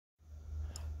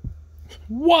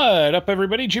What up,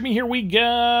 everybody? Jimmy here. We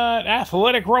got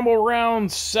Athletic Rumble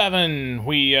Round 7.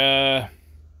 We added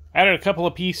a couple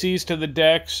of PCs to the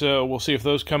deck, so we'll see if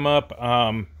those come up.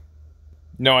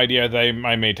 No idea.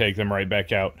 I may take them right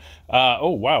back out. Oh,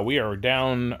 wow. We are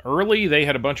down early. They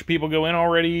had a bunch of people go in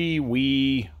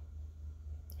already.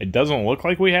 It doesn't look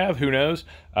like we have. Who knows?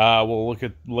 We'll look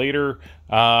at later.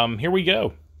 Here we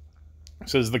go. It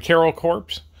says the Carol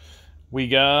Corpse. We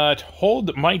got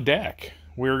Hold My Deck.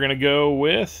 We're going to go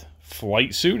with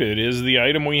Flight Suit. It is the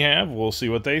item we have. We'll see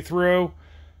what they throw.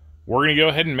 We're going to go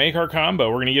ahead and make our combo.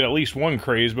 We're going to get at least one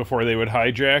craze before they would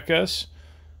hijack us.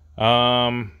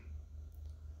 We're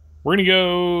going to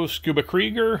go Scuba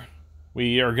Krieger.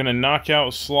 We are going to knock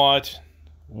out slot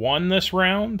 1 this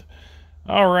round.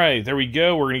 Alright, there we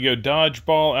go. We're going to go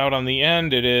Dodgeball out on the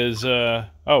end. It is, oh,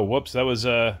 whoops, that was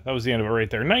the end of it right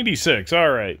there. 96,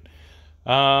 alright.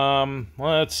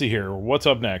 Let's see here. What's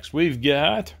up next? We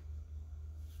got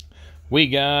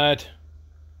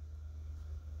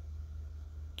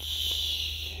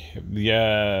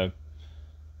the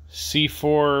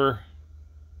C4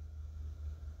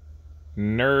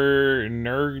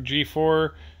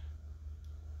 G4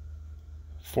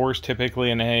 Force typically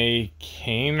in a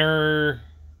Carnagra.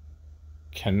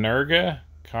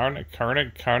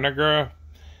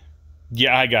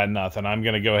 Yeah, I got nothing. I'm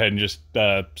going to go ahead and just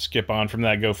skip on from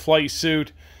that. Go Flight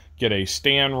Suit. Get a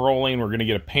stand rolling. We're going to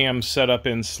get a Pam set up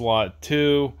in slot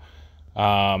 2.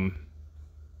 Oh,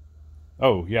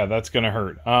 yeah, that's going to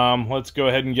hurt. Let's go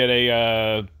ahead and get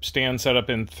a stand set up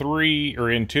in 3 or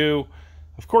in 2.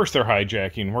 Of course they're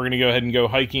hijacking. We're going to go ahead and go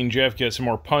Hiking Jeff. Get some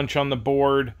more punch on the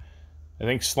board. I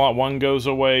think slot 1 goes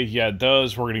away. Yeah, it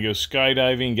does. We're going to go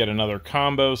Skydiving. Get another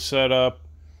combo set up.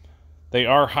 They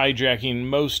are hijacking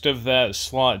most of that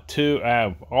slot 2.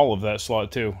 All of that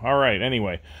slot 2. Alright,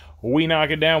 anyway. We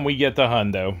knock it down, we get the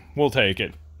hundo. We'll take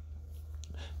it.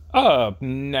 Up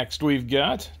next we've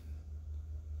got...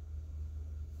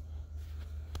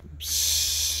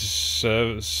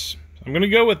 So, I'm going to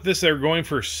go with this. They're going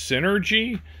for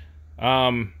Synergy.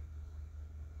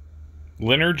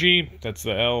 Linergy. That's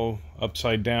the L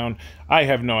upside down. I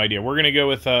have no idea. We're going to go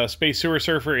with Space Sewer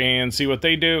Surfer and see what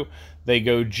they do. They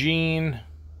go Gene.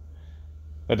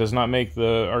 That does not make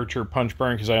the Archer Punch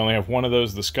Burn because I only have one of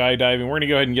those. The Skydiving. We're going to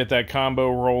go ahead and get that combo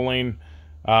rolling.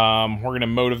 We're going to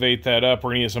motivate that up.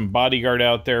 We're going to get some Bodyguard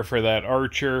out there for that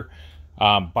Archer.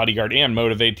 Bodyguard and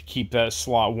Motivate to keep that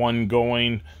slot 1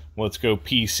 going. Let's go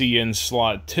PC in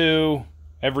slot 2.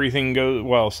 Everything goes...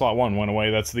 Well, slot 1 went away.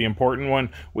 That's the important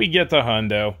one. We get the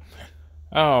hundo.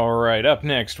 Alright, up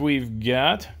next we've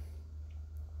got...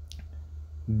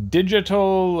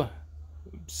 Digital...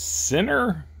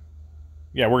 Sinner?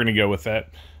 Yeah, we're going to go with that.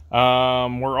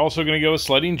 We're also going to go with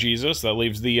Sledding Jesus. That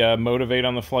leaves the Motivate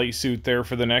on the Flight Suit there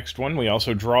for the next one. We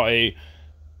also draw a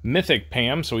Mythic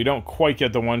Pam, so we don't quite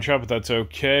get the one-shot, but that's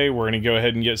okay. We're going to go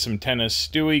ahead and get some Tennis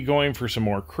Stewie going for some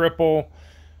more Cripple.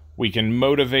 We can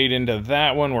Motivate into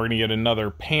that one. We're going to get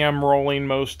another Pam rolling,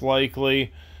 most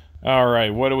likely.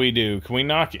 Alright, what do we do? Can we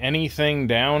knock anything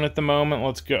down at the moment?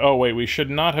 Let's go... Oh, wait, we should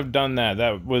not have done that.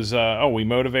 That was... oh, we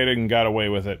motivated and got away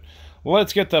with it.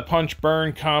 Let's get the Punch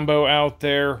Burn combo out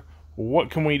there.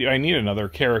 What can we do? I need another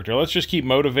character. Let's just keep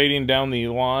motivating down the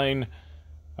line.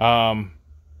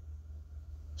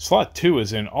 Slot 2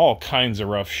 is in all kinds of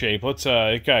rough shape. Let's...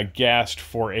 it got gassed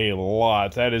for a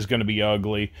lot. That is going to be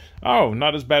ugly. Oh,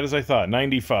 not as bad as I thought.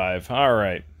 95.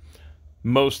 Alright.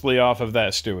 Mostly off of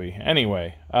that Stewie.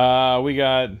 Anyway, we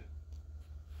got...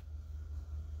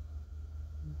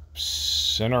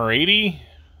 Cinerati?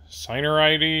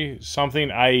 Something.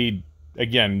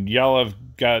 Again, y'all have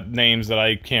got names that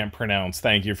I can't pronounce.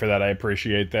 Thank you for that. I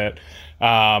appreciate that.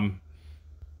 I mean,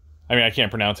 I can't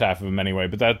pronounce half of them anyway,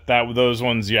 but those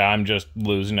ones, yeah, I'm just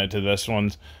losing it to this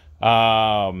ones.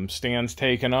 Stand's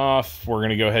taken off. We're going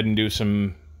to go ahead and do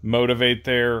some Motivate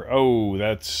there. Oh,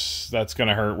 that's going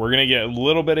to hurt. We're going to get a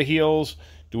little bit of heals.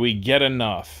 Do we get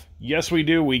enough? Yes, we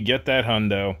do. We get that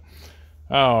hundo.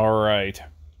 All right.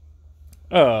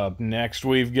 Up next,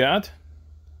 we've got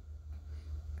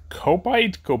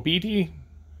Copiti,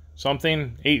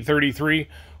 something, 833.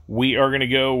 We are going to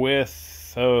go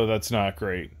with... Oh, that's not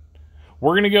great.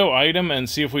 We're going to go item and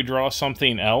see if we draw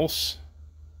something else.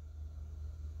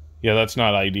 Yeah, that's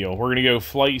not ideal. We're going to go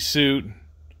Flight Suit.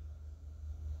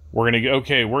 We're going to go...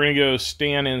 Okay, we're going to go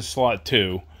Stan in slot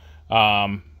 2.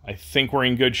 I think we're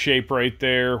in good shape right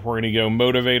there. We're going to go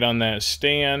Motivate on that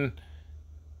Stan.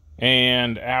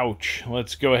 And ouch.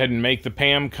 Let's go ahead and make the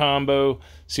Pam combo.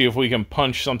 See if we can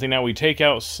punch something out. We take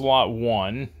out slot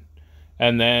 1.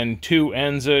 And then 2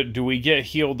 ends it. Do we get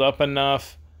healed up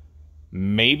enough?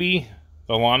 Maybe.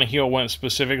 The Lana Heal went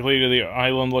specifically to the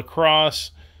Island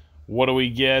Lacrosse. What do we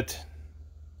get?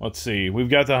 Let's see. We've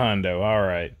got the hundo. All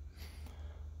right.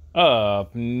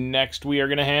 Up next, we are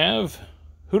going to have...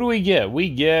 Who do we get? We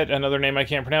get another name I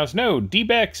can't pronounce. No,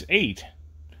 D-Bex 8.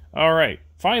 All right.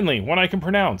 Finally, one I can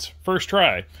pronounce. First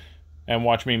try. And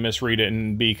watch me misread it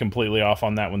and be completely off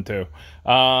on that one, too.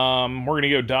 We're going to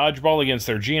go Dodgeball against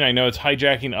their Gene. I know it's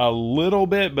hijacking a little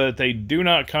bit, but they do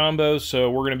not combo,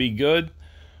 so we're going to be good.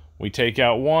 We take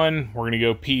out one. We're going to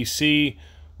go PC.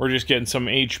 We're just getting some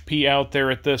HP out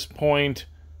there at this point.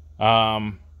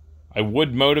 I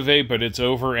would motivate, but it's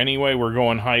over anyway. We're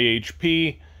going high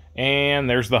HP. And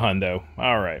there's the hundo.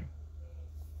 All right.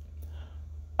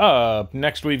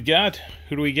 Next we've got...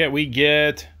 Who do we get? We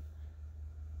get...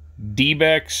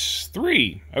 D-Bex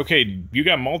 3. Okay, you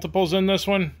got multiples in this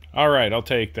one? All right, I'll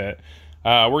take that.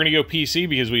 We're going to go PC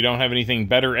because we don't have anything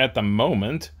better at the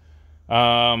moment.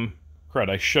 Crud,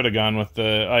 I should have gone with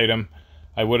the item.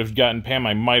 I would have gotten Pam.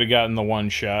 I might have gotten the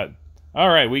one-shot. All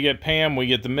right, we get Pam. We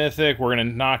get the Mythic. We're going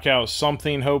to knock out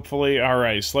something, hopefully. All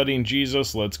right, Sledding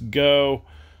Jesus. Let's go.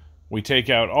 We take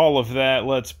out all of that.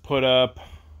 Let's put up...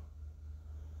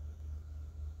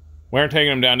 We aren't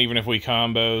taking them down even if we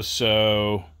combo,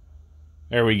 so...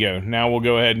 There we go. Now we'll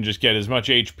go ahead and just get as much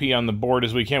HP on the board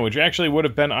as we can, which actually would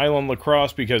have been Island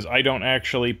Lacrosse because I don't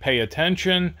actually pay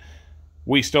attention.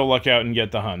 We still luck out and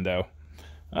get the hundo.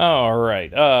 All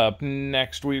right. Up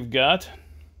next we've got...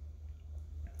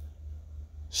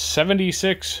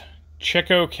 76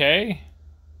 Chico K.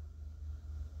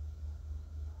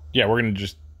 Yeah, we're going to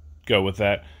just go with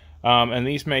that. And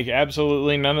these make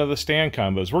absolutely none of the stand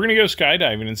combos. We're going to go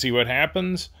skydiving and see what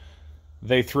happens.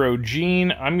 They throw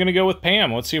Gene. I'm going to go with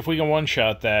Pam. Let's see if we can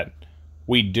one-shot that.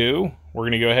 We do. We're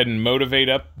going to go ahead and motivate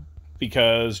up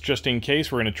because just in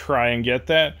case, we're going to try and get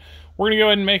that. We're going to go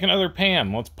ahead and make another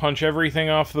Pam. Let's punch everything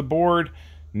off the board.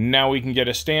 Now we can get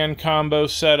a stand combo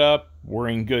set up. We're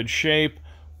in good shape.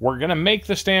 We're going to make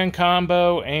the stand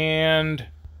combo, and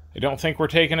I don't think we're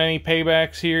taking any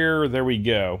paybacks here. There we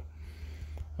go.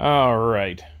 All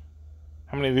right.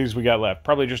 How many of these we got left?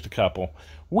 Probably just a couple.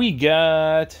 We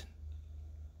got...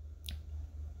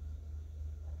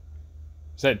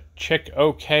 Is that Chick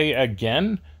OK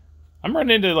again? I'm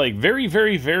running into like very,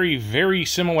 very, very, very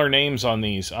similar names on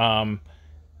these.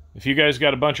 If you guys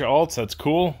got a bunch of alts, that's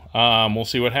cool. We'll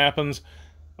see what happens.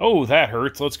 Oh, that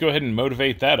hurts. Let's go ahead and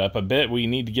motivate that up a bit. We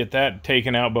need to get that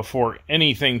taken out before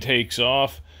anything takes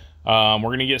off. We're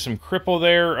going to get some cripple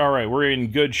there. All right, we're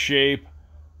in good shape.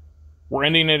 We're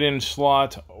ending it in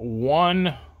slot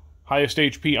 1. Highest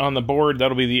HP on the board.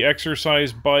 That'll be the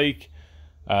exercise bike.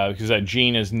 Because that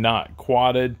Gene is not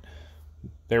quadded.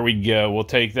 There we go. We'll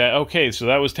take that. Okay, so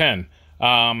that was 10.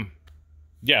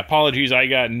 Yeah, apologies. I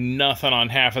got nothing on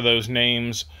half of those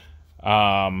names.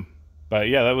 But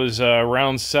yeah, that was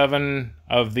round 7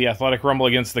 of the Athletic Rumble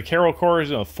against the Carol Corps,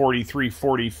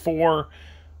 43-44.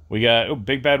 We got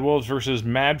Big Bad Wolves versus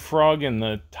Mad Frog in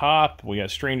the top. We got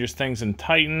Strangest Things and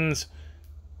Titans.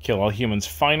 Kill All Humans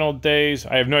Final Days.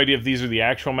 I have no idea if these are the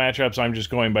actual matchups. I'm just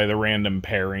going by the random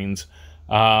pairings.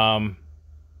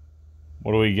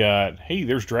 What do we got? Hey,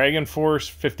 there's Dragon Force.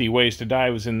 50 Ways to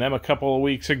Die was in them a couple of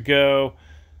weeks ago.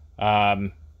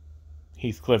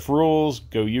 Heathcliff Rules.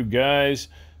 Go you guys.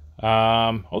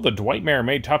 The Dwightmare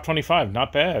made top 25.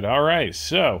 Not bad. All right,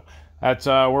 so that's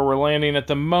where we're landing at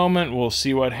the moment. We'll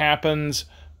see what happens.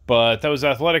 But that was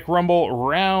Athletic Rumble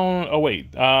round... Oh,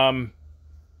 wait.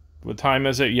 What time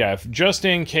is it? Yeah, just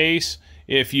in case,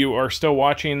 if you are still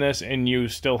watching this and you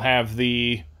still have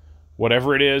the...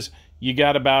 whatever it is, you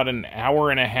got about an hour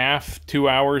and a half, 2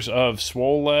 hours of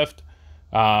swole left.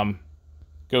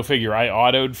 Go figure. I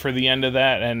autoed for the end of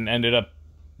that and ended up...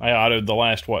 I autoed the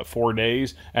last, 4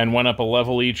 days and went up a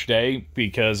level each day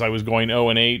because I was going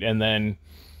 0-8 and then,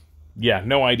 yeah,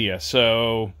 no idea.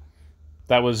 So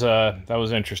that was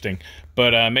interesting.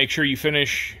 But make sure you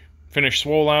finish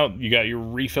swole out. You got your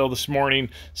refill this morning.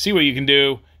 See what you can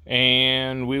do,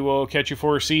 and we will catch you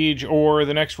for Siege or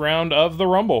the next round of the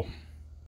Rumble.